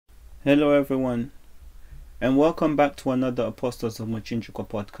Hello everyone, and welcome back to another Apostles of Muchinjikwa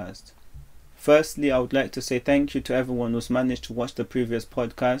podcast. Firstly, I would like to say thank you to everyone who's managed to watch the previous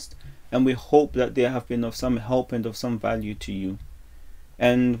podcast, and we hope that they have been of some help and of some value to you.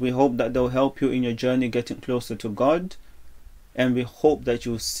 And we hope that they'll help you in your journey getting closer to God, and we hope that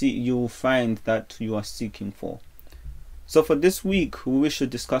you'll find that you are seeking for. So for this week, we wish to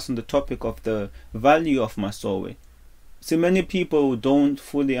discuss on the topic of the value of Masowe. See, many people don't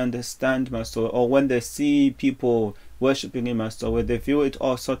fully understand Masowe, or when they see people worshipping in Masowe, they view it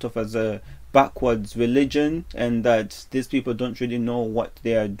all sort of as a backwards religion, and that these people don't really know what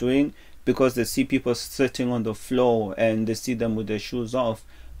they are doing because they see people sitting on the floor and they see them with their shoes off.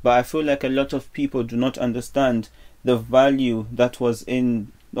 But I feel like a lot of people do not understand the value that was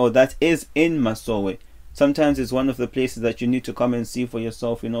in, or that is in Masowe. Sometimes it's one of the places that you need to come and see for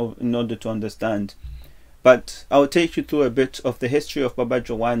yourself in order to understand. But I'll take you through a bit of the history of Baba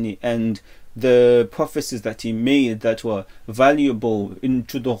Johane and the prophecies that he made that were valuable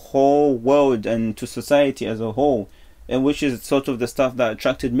into the whole world and to society as a whole, and which is sort of the stuff that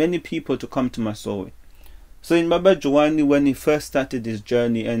attracted many people to come to Masowe. So in Baba Johane, when he first started his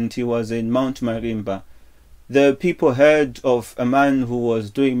journey and he was in Mount Marimba, the people heard of a man who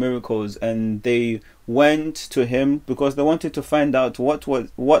was doing miracles, and they went to him because they wanted to find out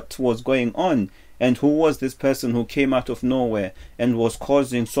what was going on. And who was this person who came out of nowhere and was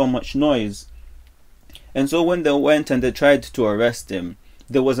causing so much noise? And so when they went and they tried to arrest him,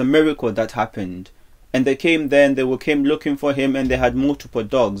 there was a miracle that happened. And they came there and they came looking for him, and they had multiple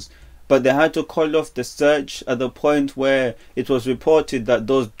dogs. But they had to call off the search at the point where it was reported that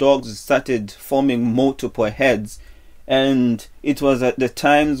those dogs started forming multiple heads. And it was at the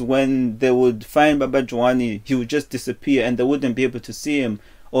times when they would find Baba Johane, he would just disappear and they wouldn't be able to see him.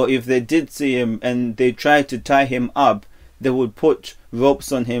 Or if they did see him and they tried to tie him up, they would put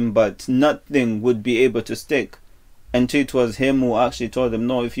ropes on him, but nothing would be able to stick. Until it was him who actually told them,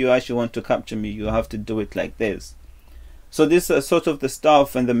 no, if you actually want to capture me, you have to do it like this. So this is sort of the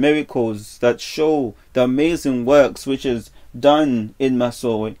stuff and the miracles that show the amazing works which is done in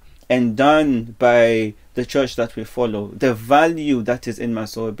Masowe and done by the church that we follow. The value that is in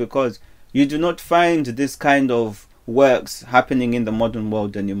Masowe, because you do not find this kind of works happening in the modern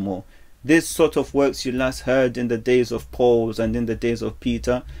world anymore. This sort of works you last heard in the days of Paul and in the days of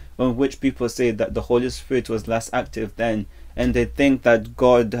Peter, on which people say that the Holy Spirit was last active then, and they think that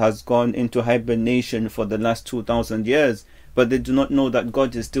God has gone into hibernation for the last 2,000 years, but they do not know that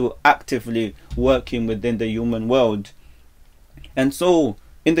God is still actively working within the human world. And so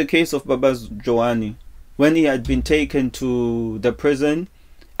in the case of Baba Johane, when he had been taken to the prison,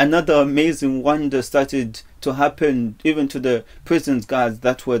 another amazing wonder started to happen even to the prison guards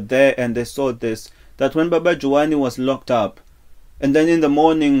that were there, and they saw this, that when Baba Johane was locked up, and then in the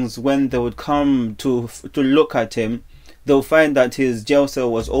mornings when they would come to look at him, they'll find that his jail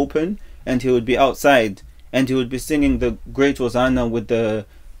cell was open and he would be outside and he would be singing the great Hosanna with the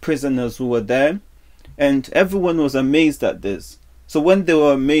prisoners who were there, and everyone was amazed at this. So when they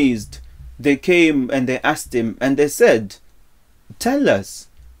were amazed, they came and they asked him and they said, tell us,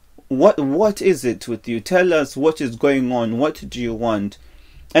 what is it with you? Tell us what is going on. What do you want?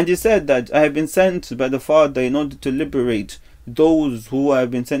 And he said that I have been sent by the Father in order to liberate those who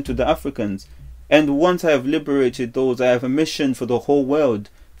have been sent to the Africans. And once I have liberated those, I have a mission for the whole world.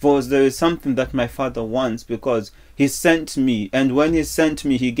 For there is something that my Father wants, because he sent me. And when he sent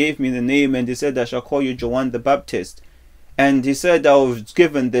me, he gave me the name, and he said, I shall call you Johane the Baptist. And he said I was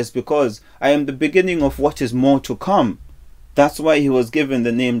given this because I am the beginning of what is more to come. That's why he was given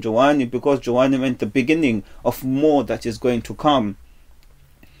the name Johane, because Johane meant the beginning of more that is going to come.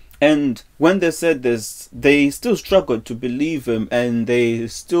 And when they said this, they still struggled to believe him, and they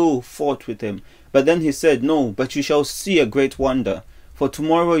still fought with him. But then he said, no, but you shall see a great wonder. For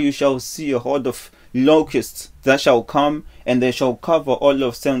tomorrow you shall see a horde of locusts that shall come, and they shall cover all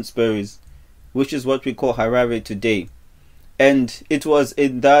of Sainsbury's, which is what we call Harare today. And it was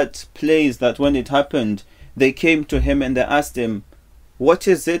in that place that when it happened, they came to him and they asked him, what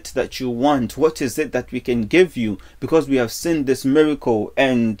is it that you want? What is it that we can give you? Because we have seen this miracle,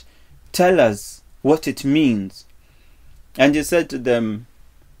 and tell us what it means. And he said to them,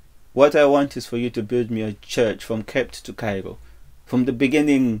 what I want is for you to build me a church from Cape to Cairo, from the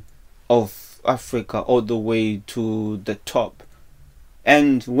beginning of Africa all the way to the top.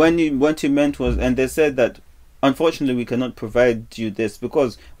 And what he meant was, and they said that unfortunately we cannot provide you this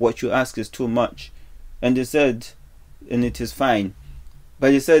because what you ask is too much. And he said, and it is fine.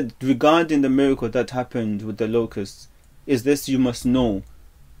 But he said, regarding the miracle that happened with the locusts, is this: you must know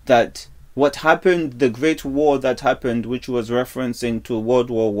that what happened, the Great War that happened, which was referencing to World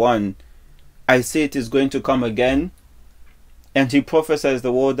War One, I say it is going to come again. And he prophesied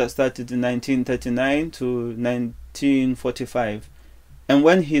the war that started in 1939 to 1945. And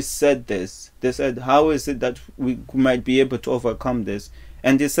when he said this, they said, how is it that we might be able to overcome this?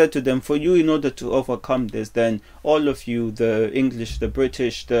 And he said to them, for you, in order to overcome this, then all of you, the English, the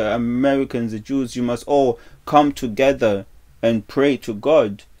British, the Americans, the Jews, you must all come together and pray to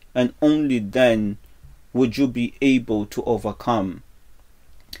God. And only then would you be able to overcome.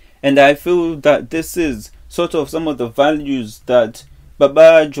 And I feel that this is sort of some of the values that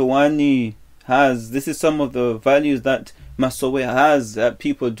Baba Johane has. This is some of the values that Masowe has that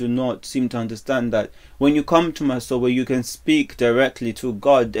people do not seem to understand, that when you come to Masowe, you can speak directly to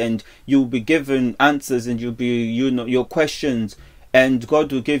God and you'll be given answers, and you'll be, your questions, and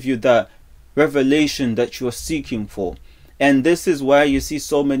God will give you the revelation that you're seeking for. And this is why you see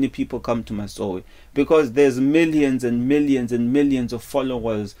so many people come to Masowe, because there's millions and millions and millions of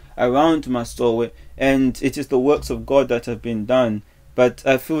followers around Masowe, and it is the works of God that have been done. But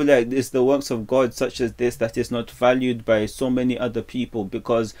I feel like it's the works of God such as this that is not valued by so many other people,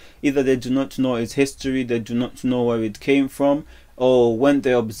 because either they do not know its history, they do not know where it came from, or when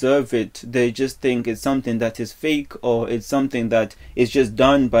they observe it, they just think it's something that is fake, or it's something that is just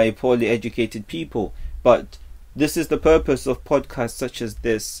done by poorly educated people. But this is the purpose of podcasts such as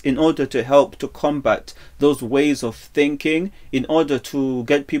this, in order to help to combat those ways of thinking, in order to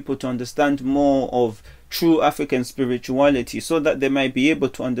get people to understand more of true African spirituality, so that they might be able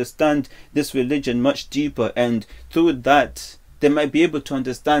to understand this religion much deeper, and through that they might be able to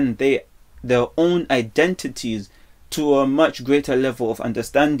understand their own identities to a much greater level of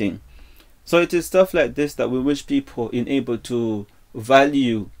understanding. So it is stuff like this that we wish people enable to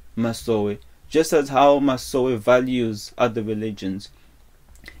value Masowe, just as how Masowe values other religions.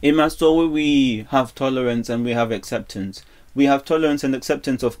 In Masowe we have tolerance and we have acceptance. We have tolerance and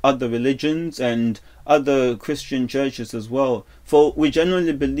acceptance of other religions and other Christian churches as well. For we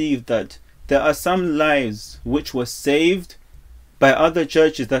genuinely believe that there are some lives which were saved by other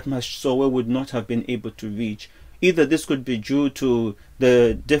churches that Masowe would not have been able to reach. Either this could be due to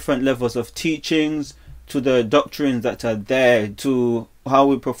the different levels of teachings, to the doctrines that are there, to how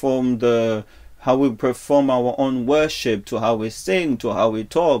we perform our own worship, to how we sing, to how we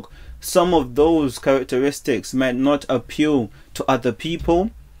talk. Some of those characteristics might not appeal to other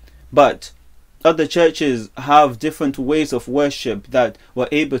people, but other churches have different ways of worship that were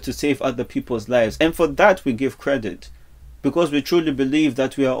able to save other people's lives, and for that we give credit, because we truly believe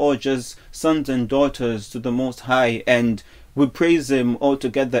that we are all just sons and daughters to the Most High, and we praise Him all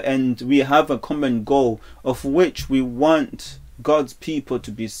together, and we have a common goal of which we want God's people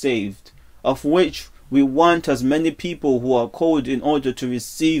to be saved, of which we want as many people who are called in order to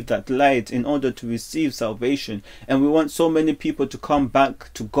receive that light, in order to receive salvation, and we want so many people to come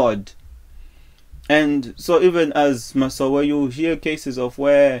back to God. And so even as Masowe, you hear cases of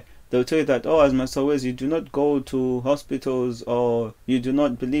where they'll tell you that, oh, as Masowes, you do not go to hospitals, or you do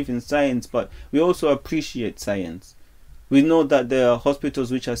not believe in science, but we also appreciate science. We know that there are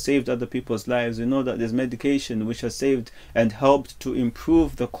hospitals which have saved other people's lives. We know that there's medication which has saved and helped to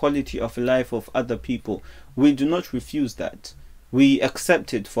improve the quality of life of other people. We do not refuse that. We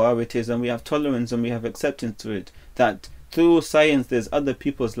accept it for how it is, and we have tolerance and we have acceptance to it, that through science there's other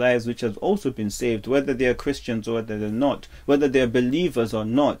people's lives which have also been saved, whether they are Christians or whether they're not, whether they are believers or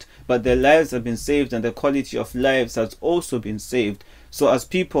not, but their lives have been saved and the quality of lives has also been saved. So as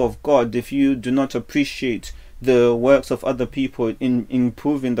people of God, if you do not appreciate the works of other people in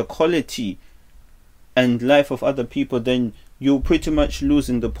improving the quality and life of other people, then you're pretty much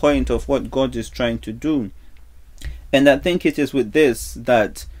losing the point of what God is trying to do. And I think it is with this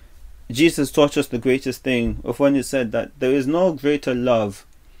that Jesus taught us the greatest thing of when He said that there is no greater love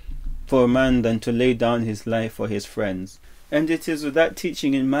for a man than to lay down his life for his friends. And it is with that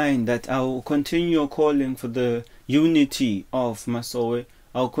teaching in mind that I will continue calling for the unity of Masowe.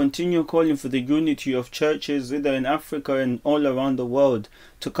 I'll continue calling for the unity of churches, either in Africa and all around the world,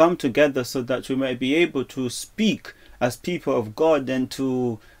 to come together so that we might be able to speak as people of God and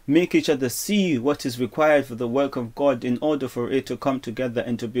to make each other see what is required for the work of God in order for it to come together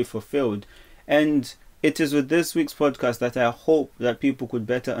and to be fulfilled. And it is with this week's podcast that I hope that people could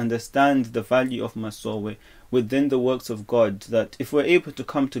better understand the value of Masowe within the works of God, that if we're able to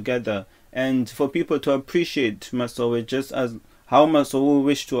come together and for people to appreciate Masowe just as how Masowe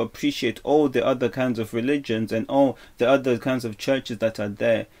wish to appreciate all the other kinds of religions and all the other kinds of churches that are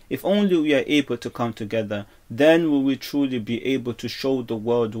there. If only we are able to come together, then will we truly be able to show the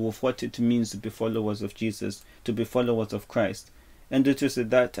world with what it means to be followers of Jesus, to be followers of Christ. And due to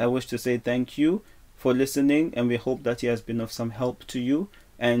that, I wish to say thank you for listening, and we hope that he has been of some help to you,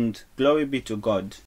 and glory be to God.